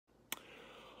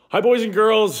Hi, boys and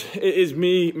girls. It is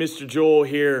me, Mr. Joel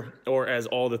here, or as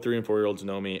all the 3 and 4-year-olds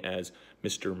know me as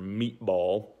Mr.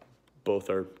 Meatball. Both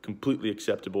are completely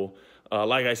acceptable.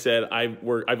 Like I said, I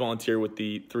volunteer with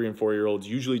the 3 and 4-year-olds,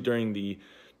 usually during the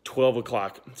 12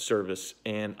 o'clock service.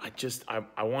 And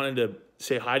I wanted to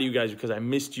say hi to you guys because I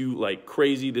missed you like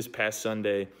crazy this past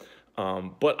Sunday.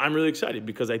 But I'm really excited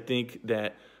because I think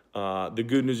that the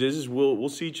good news is we'll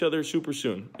see each other super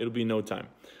soon. It'll be no time.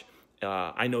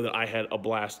 I know that I had a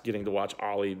blast getting to watch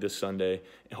Ollie this Sunday,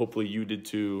 and hopefully you did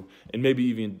too, and maybe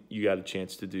even you got a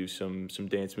chance to do some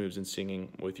dance moves and singing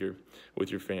with your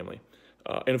family.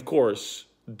 And of course,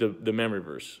 the memory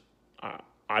verse.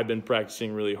 I've been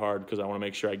practicing really hard because I want to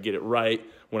make sure I get it right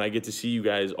when I get to see you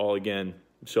guys all again.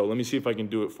 So let me see if I can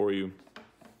do it for you.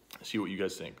 See what you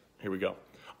guys think. Here we go.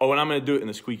 Oh, and I'm going to do it in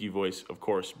the squeaky voice, of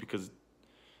course, because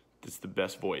it's the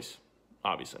best voice,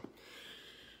 obviously.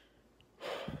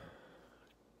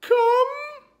 Come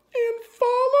and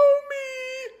follow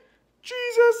me,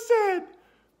 Jesus said,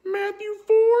 Matthew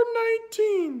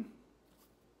 4:19.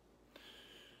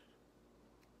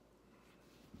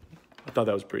 I thought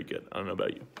that was pretty good. I don't know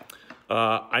about you.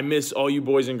 I miss all you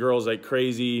boys and girls like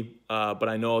crazy, but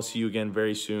I know I'll see you again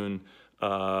very soon.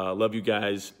 Love you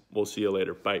guys. We'll see you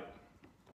later. Bye.